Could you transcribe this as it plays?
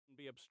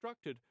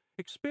obstructed,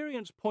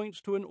 experience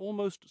points to an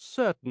almost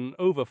certain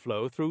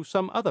overflow through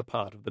some other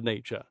part of the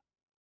nature.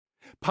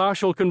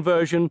 Partial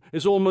conversion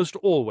is almost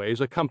always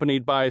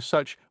accompanied by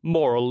such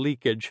moral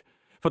leakage,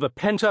 for the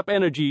pent-up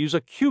energies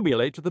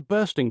accumulate to the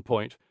bursting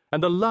point,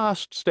 and the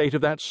last state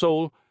of that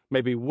soul may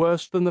be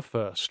worse than the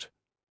first.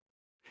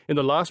 In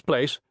the last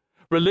place,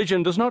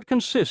 religion does not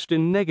consist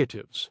in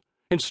negatives,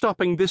 in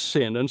stopping this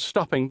sin and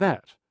stopping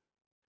that.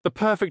 The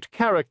perfect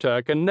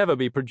character can never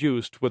be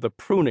produced with a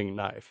pruning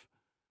knife.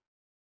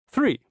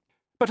 3.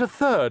 But a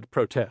third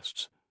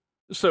protests.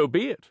 So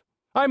be it.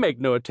 I make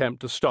no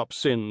attempt to stop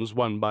sins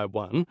one by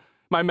one.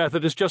 My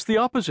method is just the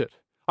opposite.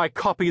 I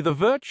copy the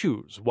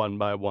virtues one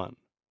by one.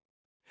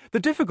 The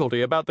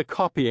difficulty about the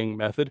copying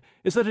method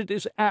is that it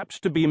is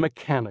apt to be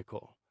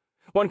mechanical.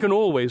 One can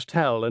always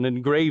tell an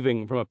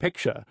engraving from a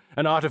picture,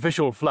 an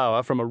artificial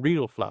flower from a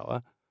real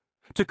flower.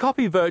 To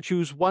copy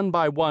virtues one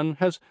by one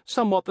has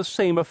somewhat the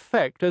same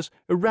effect as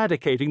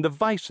eradicating the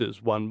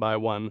vices one by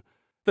one.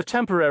 The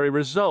temporary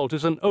result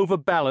is an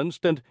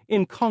overbalanced and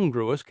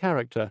incongruous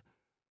character.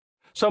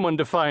 Someone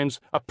defines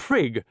a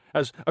prig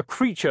as a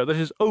creature that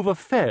is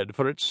overfed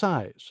for its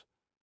size.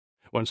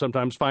 One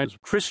sometimes finds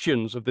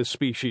Christians of this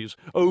species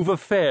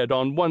overfed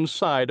on one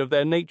side of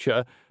their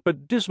nature,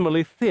 but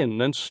dismally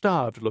thin and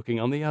starved-looking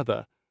on the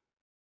other.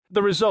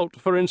 The result,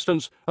 for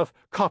instance, of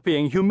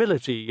copying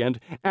humility and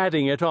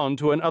adding it on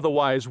to an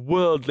otherwise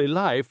worldly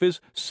life is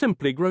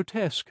simply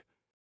grotesque.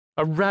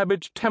 A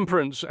rabid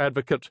temperance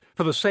advocate,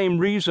 for the same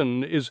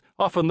reason, is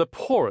often the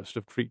poorest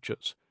of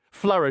creatures,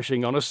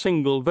 flourishing on a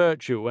single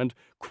virtue and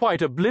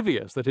quite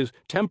oblivious that his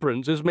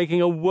temperance is making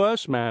a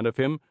worse man of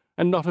him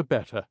and not a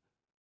better.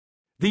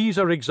 These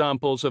are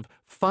examples of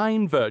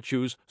fine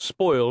virtues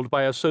spoiled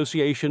by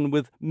association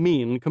with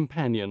mean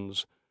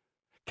companions.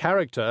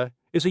 Character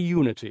is a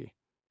unity,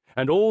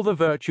 and all the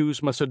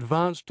virtues must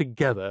advance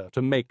together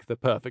to make the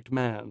perfect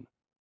man.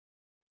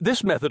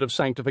 This method of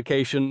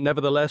sanctification,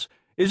 nevertheless,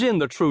 is in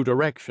the true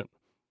direction.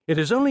 It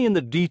is only in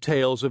the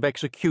details of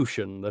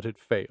execution that it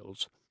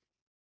fails.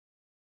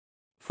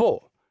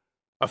 4.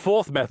 A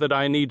fourth method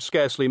I need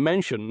scarcely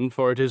mention,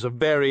 for it is a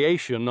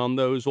variation on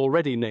those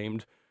already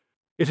named.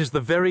 It is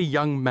the very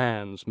young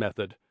man's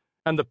method,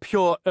 and the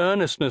pure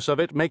earnestness of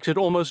it makes it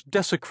almost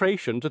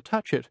desecration to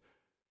touch it.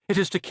 It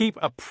is to keep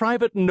a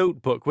private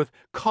notebook with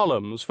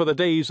columns for the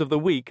days of the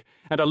week,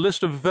 and a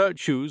list of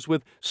virtues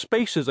with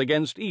spaces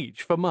against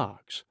each for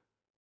marks.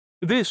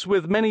 This,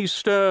 with many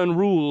stern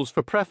rules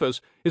for preface,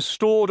 is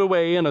stored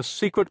away in a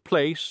secret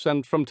place,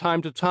 and from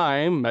time to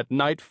time, at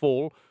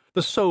nightfall,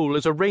 the soul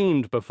is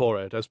arraigned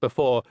before it as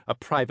before a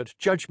private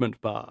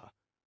judgment bar.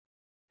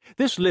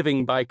 This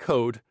living by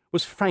code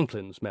was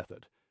Franklin's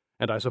method,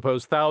 and I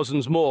suppose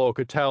thousands more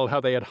could tell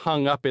how they had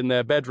hung up in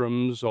their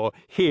bedrooms or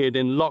hid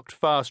in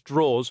locked-fast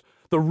drawers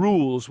the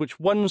rules which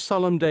one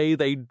solemn day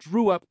they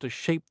drew up to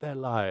shape their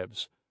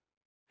lives.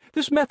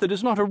 This method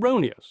is not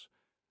erroneous,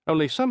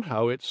 only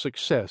somehow its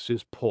success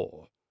is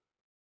poor.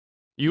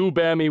 You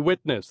bear me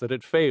witness that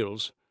it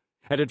fails,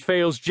 and it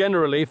fails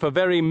generally for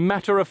very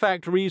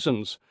matter-of-fact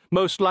reasons,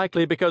 most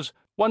likely because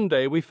one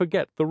day we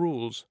forget the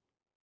rules.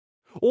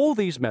 All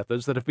these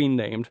methods that have been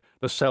named,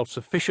 the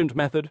self-sufficient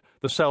method,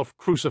 the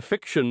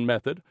self-crucifixion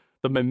method,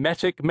 the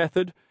mimetic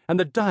method, and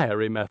the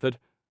diary method,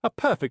 are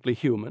perfectly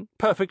human,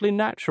 perfectly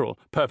natural,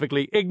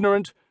 perfectly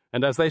ignorant,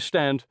 and as they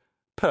stand,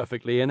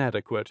 perfectly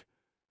inadequate.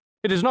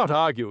 It is not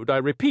argued, I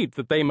repeat,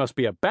 that they must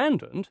be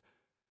abandoned.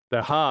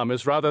 Their harm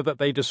is rather that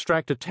they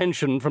distract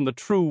attention from the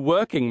true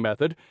working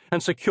method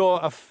and secure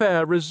a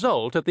fair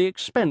result at the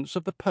expense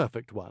of the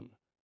perfect one.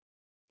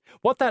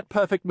 What that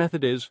perfect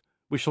method is,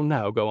 we shall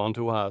now go on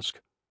to ask.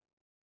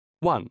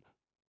 1.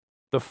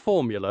 The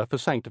formula for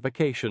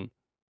sanctification.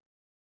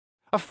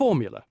 A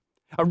formula,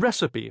 a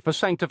recipe for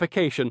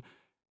sanctification.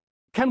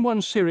 Can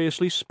one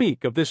seriously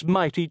speak of this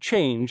mighty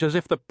change as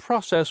if the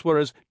process were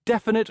as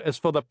definite as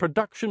for the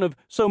production of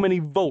so many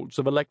volts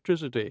of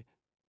electricity?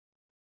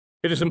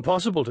 It is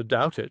impossible to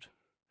doubt it.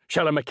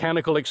 Shall a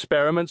mechanical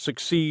experiment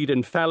succeed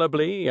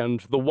infallibly,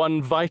 and the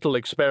one vital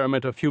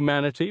experiment of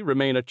humanity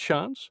remain a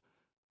chance?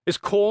 Is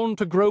corn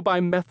to grow by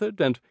method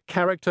and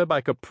character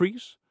by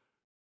caprice?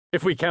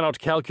 If we cannot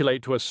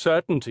calculate to a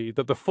certainty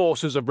that the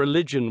forces of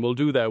religion will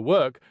do their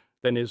work,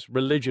 then is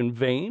religion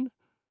vain?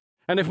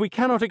 And if we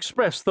cannot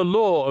express the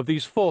law of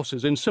these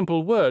forces in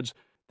simple words,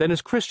 then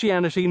is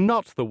Christianity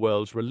not the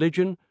world's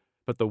religion,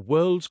 but the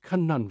world's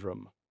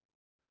conundrum.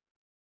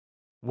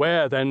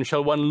 Where, then,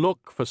 shall one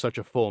look for such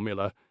a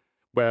formula?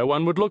 Where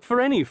one would look for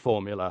any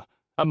formula,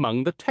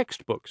 among the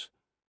textbooks.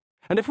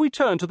 And if we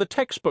turn to the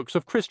textbooks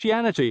of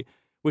Christianity,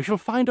 we shall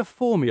find a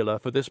formula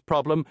for this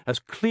problem as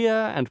clear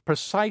and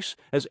precise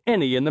as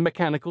any in the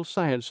mechanical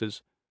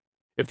sciences.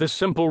 If this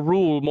simple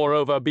rule,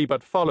 moreover, be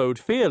but followed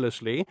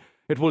fearlessly,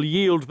 it will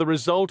yield the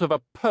result of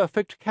a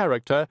perfect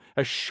character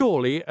as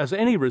surely as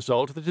any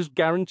result that is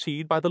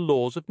guaranteed by the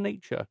laws of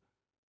nature.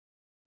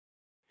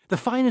 The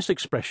finest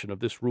expression of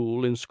this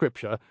rule in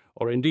Scripture,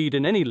 or indeed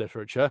in any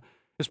literature,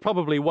 is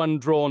probably one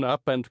drawn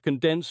up and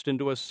condensed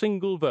into a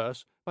single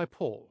verse by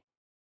Paul.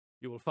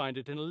 You will find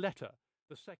it in a letter, the second